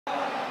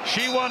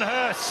She won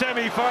her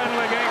semi-final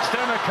against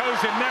Emma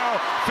Kozin. Now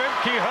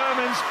Femke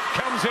Hermans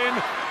comes in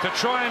to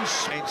try and...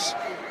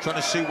 Trying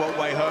to see what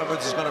way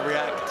Hermans is going to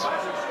react.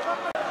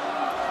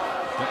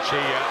 But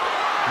she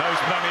knows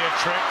plenty of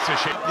tricks. So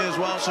she as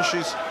well, so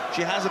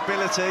she has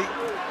ability.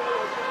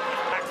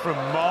 Back from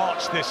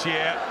March this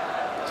year,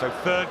 so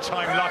third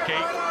time lucky.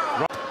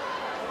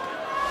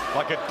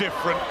 Like a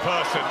different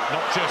person,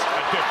 not just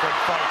a different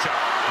fighter.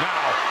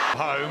 Now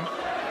home.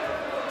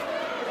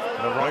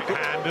 The right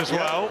hand as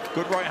well.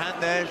 Good right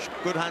hand there.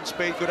 Good hand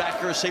speed, good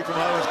accuracy from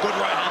Hermans. Good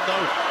right hand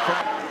though.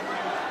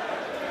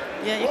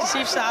 Yeah, you can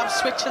see Sav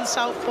switching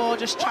southpaw,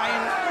 just trying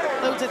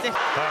loads of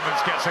different.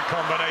 Hermans gets a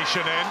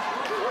combination in.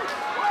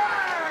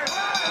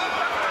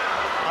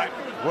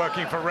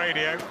 Working for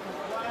radio,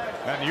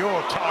 and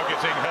you're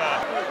targeting her.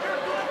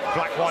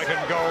 Black, white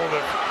and gold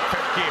of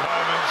Femke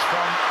Hermans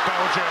from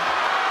Belgium,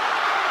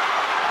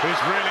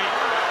 who's really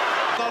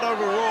not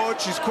overawed.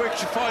 She's quick,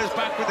 she fires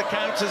back with the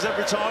counters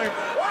every time.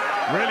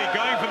 Really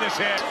going for this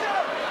here.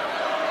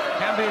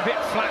 Can be a bit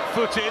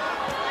flat-footed,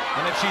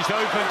 and if she's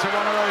open to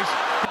one of those...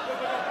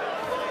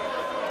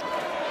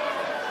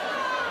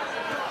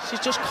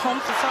 She's just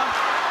confident.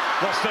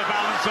 Lost her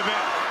balance a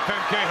bit,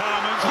 Femke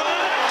Hermans. Oh,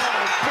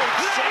 big